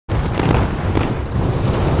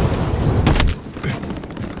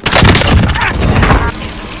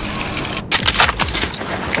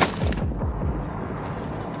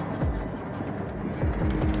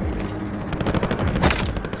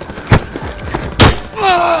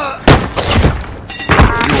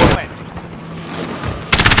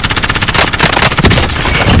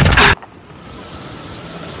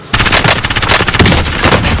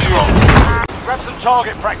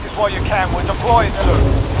target practice while you can. We're deploying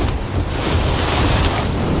soon.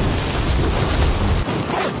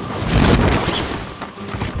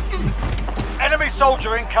 Enemy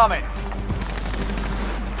soldier incoming.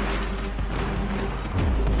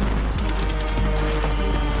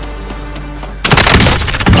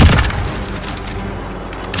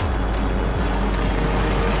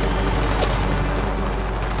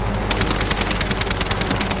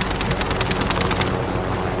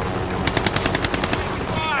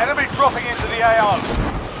 Enemy dropping into the AO.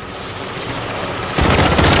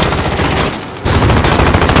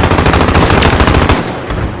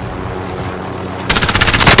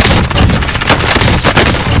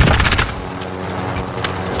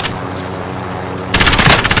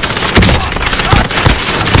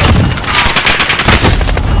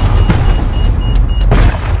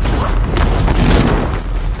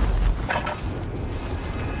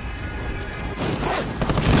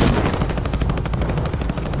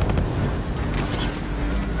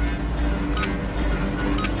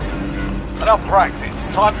 Enough practice.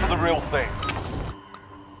 Time for the real thing.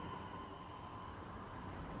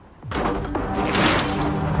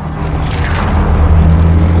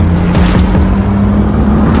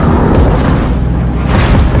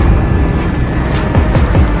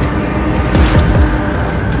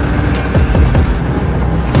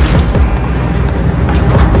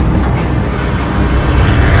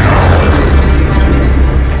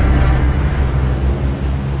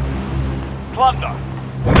 Plunder.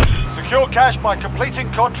 Secure cash by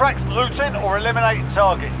completing contracts, looting, or eliminating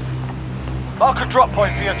targets. Mark a drop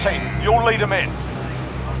point for your team. You'll lead them in.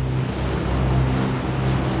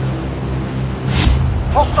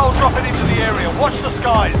 Hostile dropping into the area. Watch the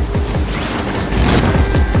skies.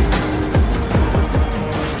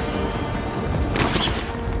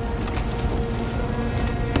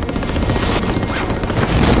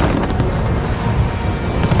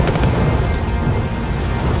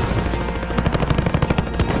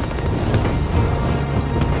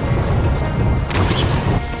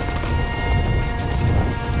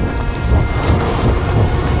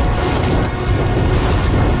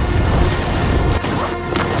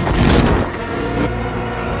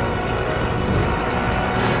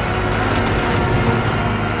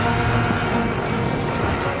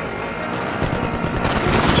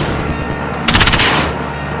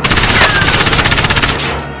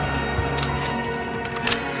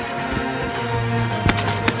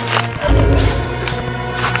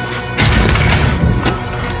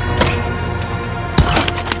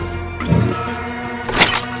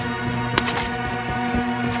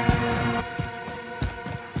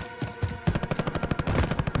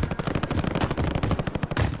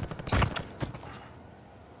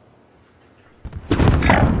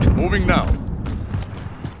 Moving now.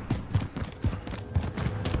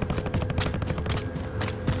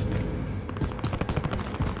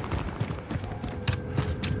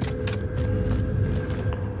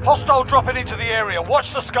 Hostile dropping into the area.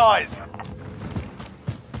 Watch the skies.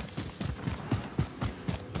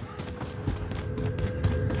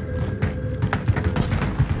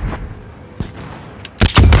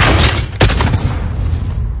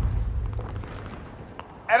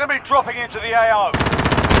 Enemy dropping into the AO.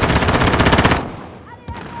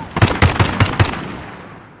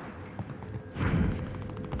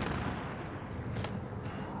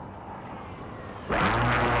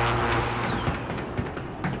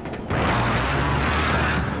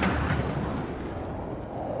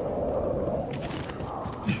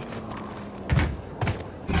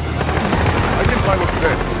 I can find what's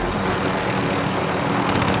there.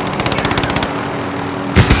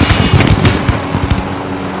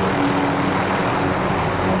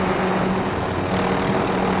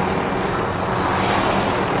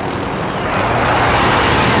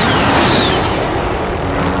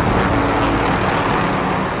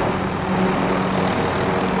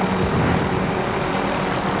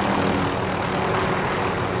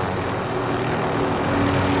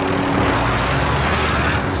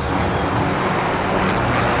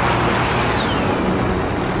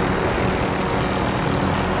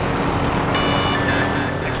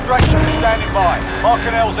 Extraction is standing by. Mark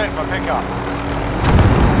an LZ for pickup.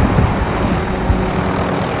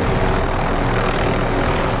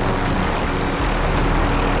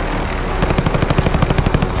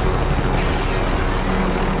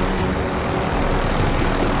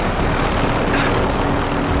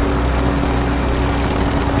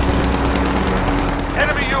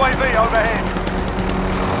 Enemy UAV overhead.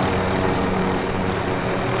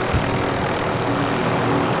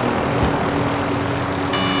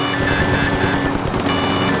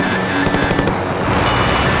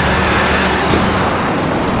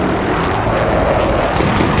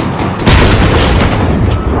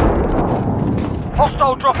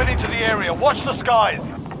 Hostile dropping into the area. Watch the skies.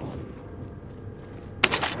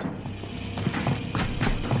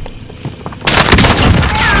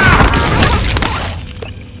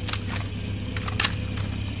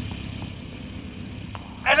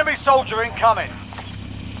 Enemy soldier incoming.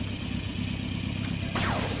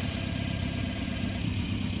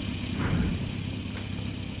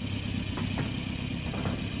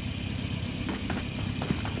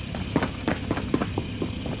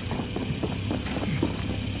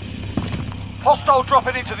 Hostile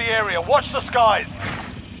dropping into the area. Watch the skies.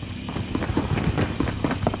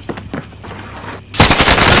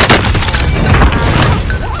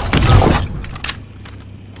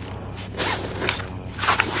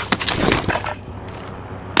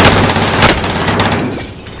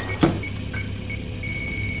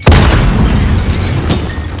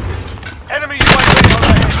 Enemy UAV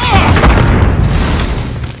overhead.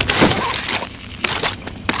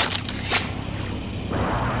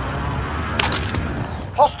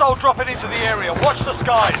 Hostile dropping into the area. Watch the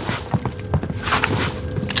skies.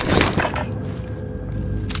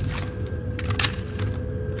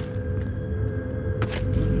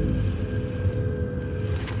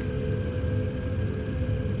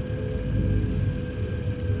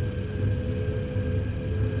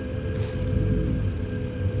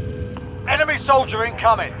 Enemy soldier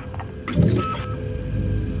incoming.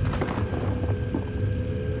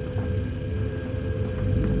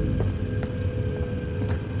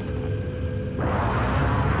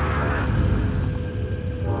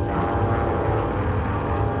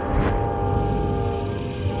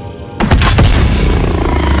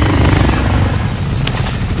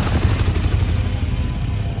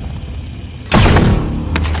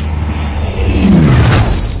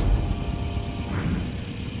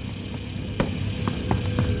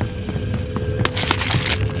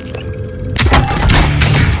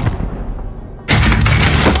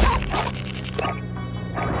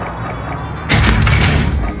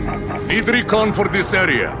 Need recon for this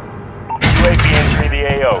area. UAV entering the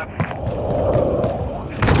AO.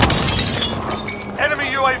 Enemy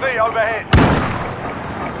UAV overhead.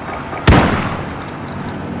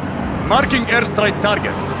 Marking airstrike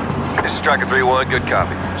targets. This is Striker 3-1, good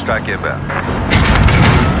copy. Strike inbound.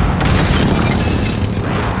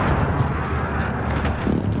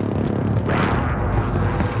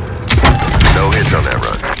 No hits on that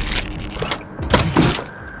run.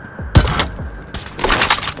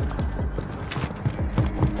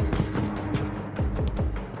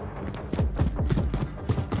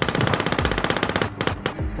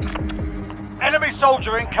 Enemy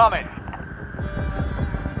soldier incoming.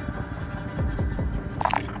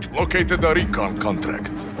 Located a recon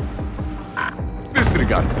contract.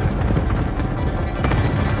 Disregard that.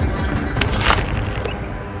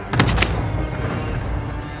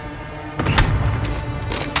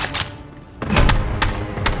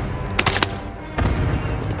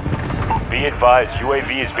 Be advised,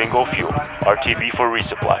 UAV is bingo fuel. RTB for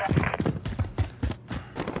resupply.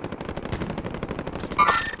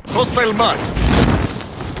 Hostile mark.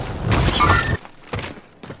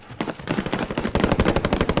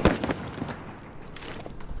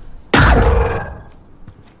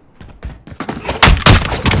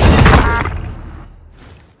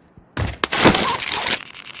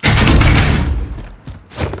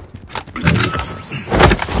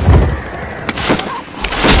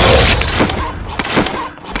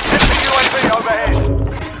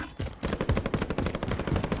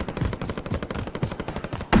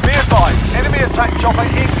 Enemy attack chopper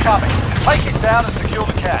incoming. Take it down and secure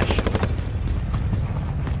the cache.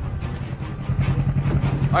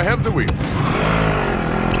 I have the wheel.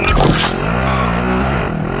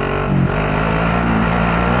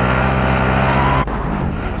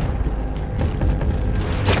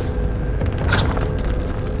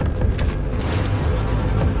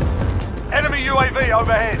 Enemy UAV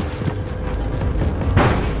overhead.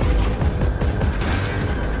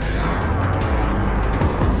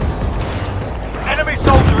 Enemy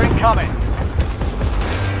soldier incoming.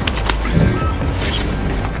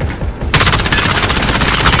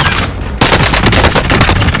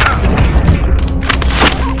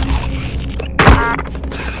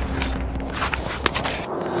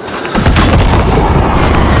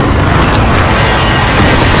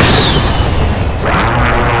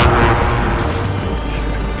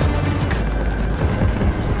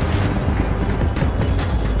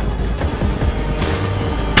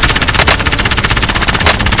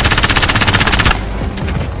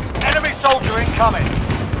 Soldier incoming.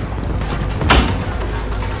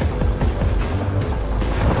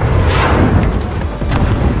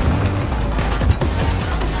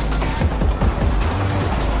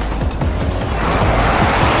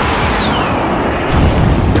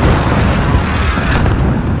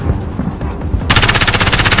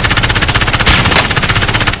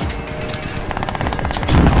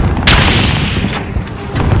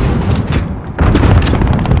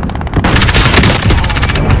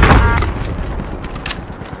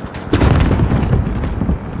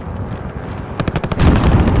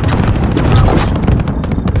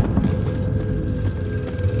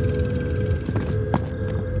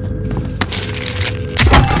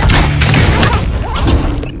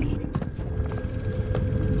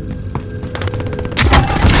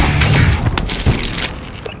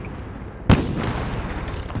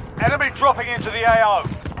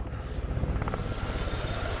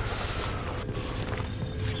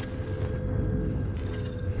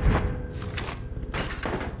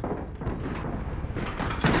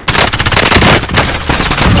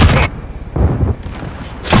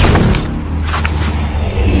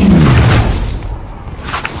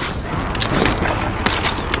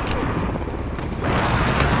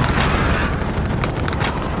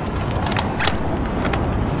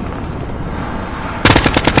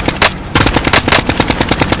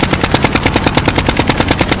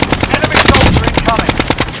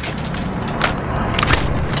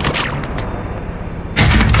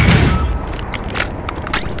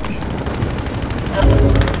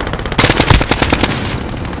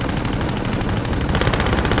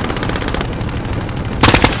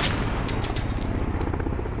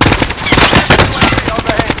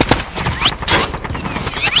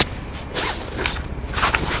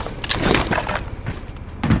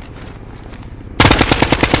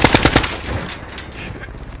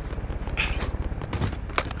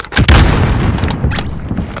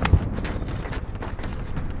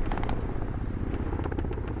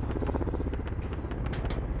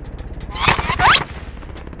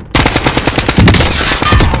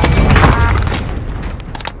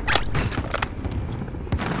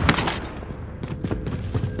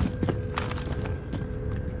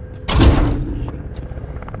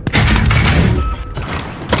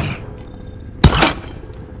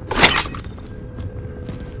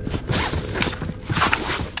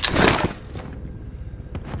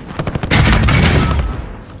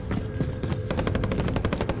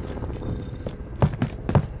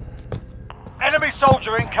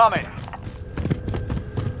 soldier incoming.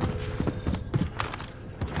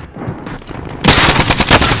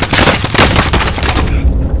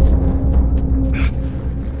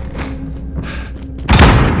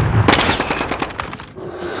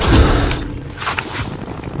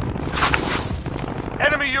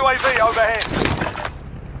 Enemy UAV overhead.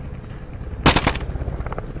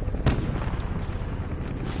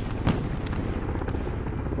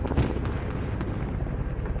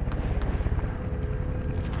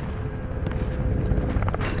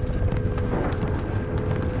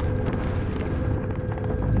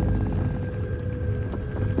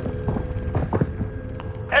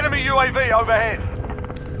 Enemy UAV overhead.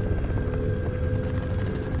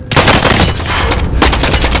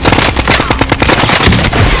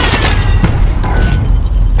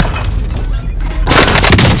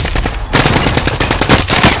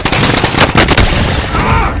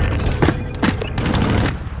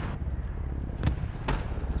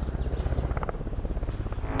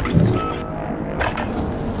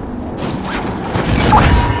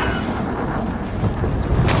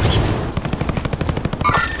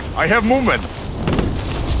 I have movement.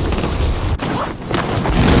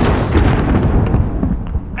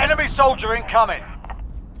 Enemy soldier incoming.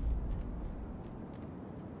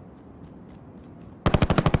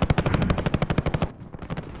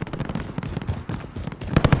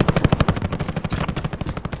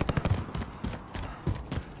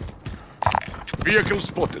 Vehicle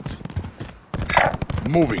spotted.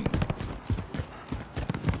 Moving.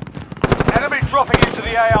 Enemy dropping into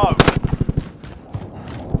the AO.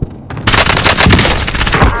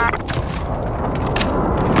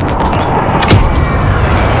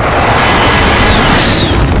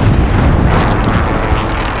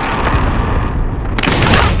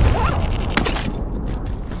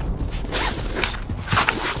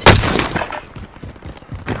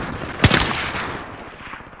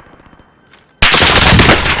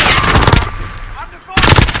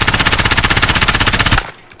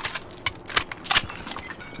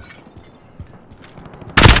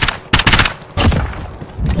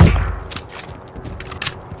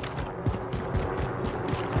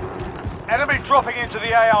 Enemy dropping into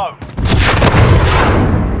the AO.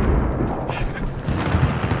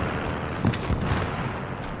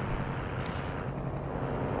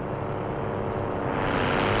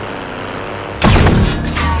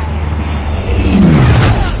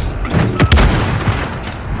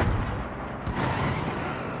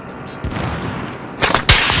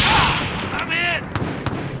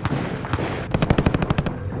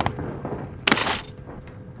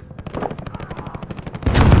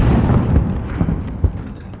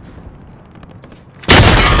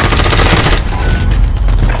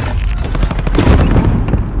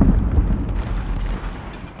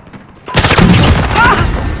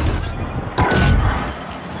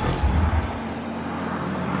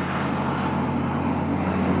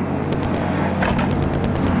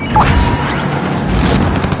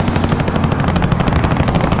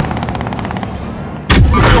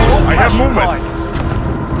 Movement.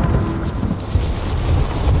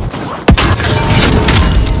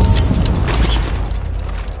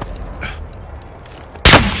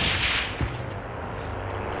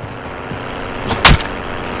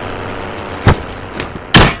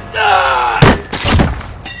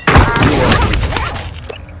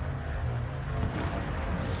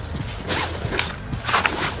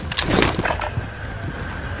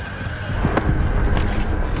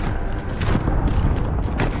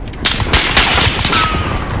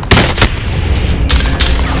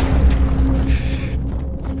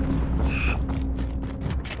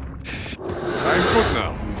 I'm good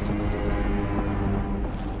now.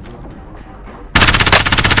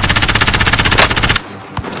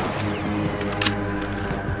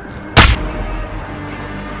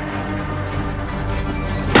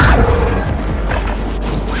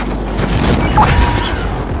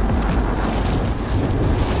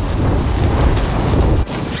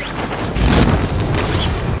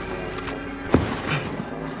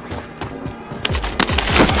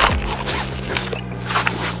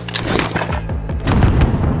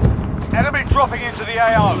 Enemy dropping into the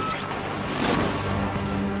AO.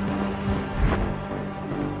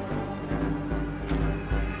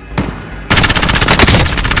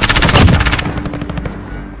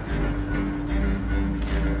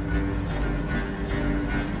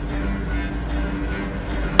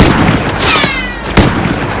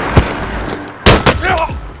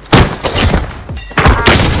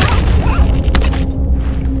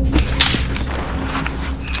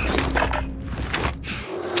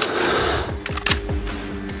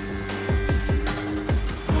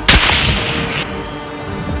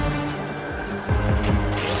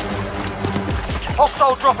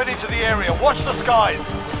 dropping into the area. Watch the skies.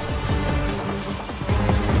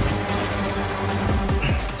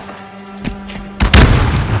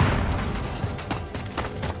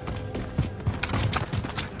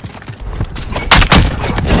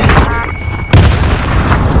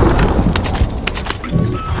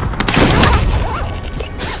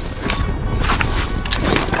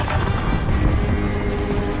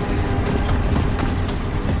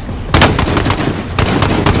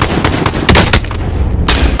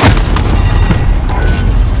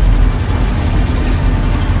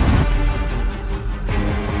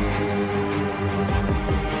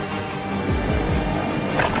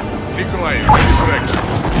 Ready for action.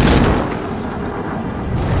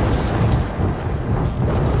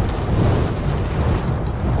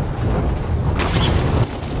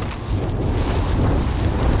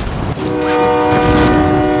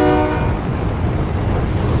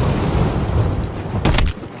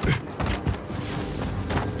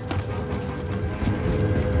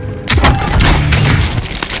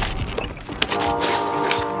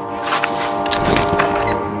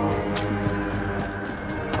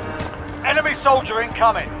 Enemy soldier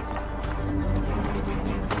incoming.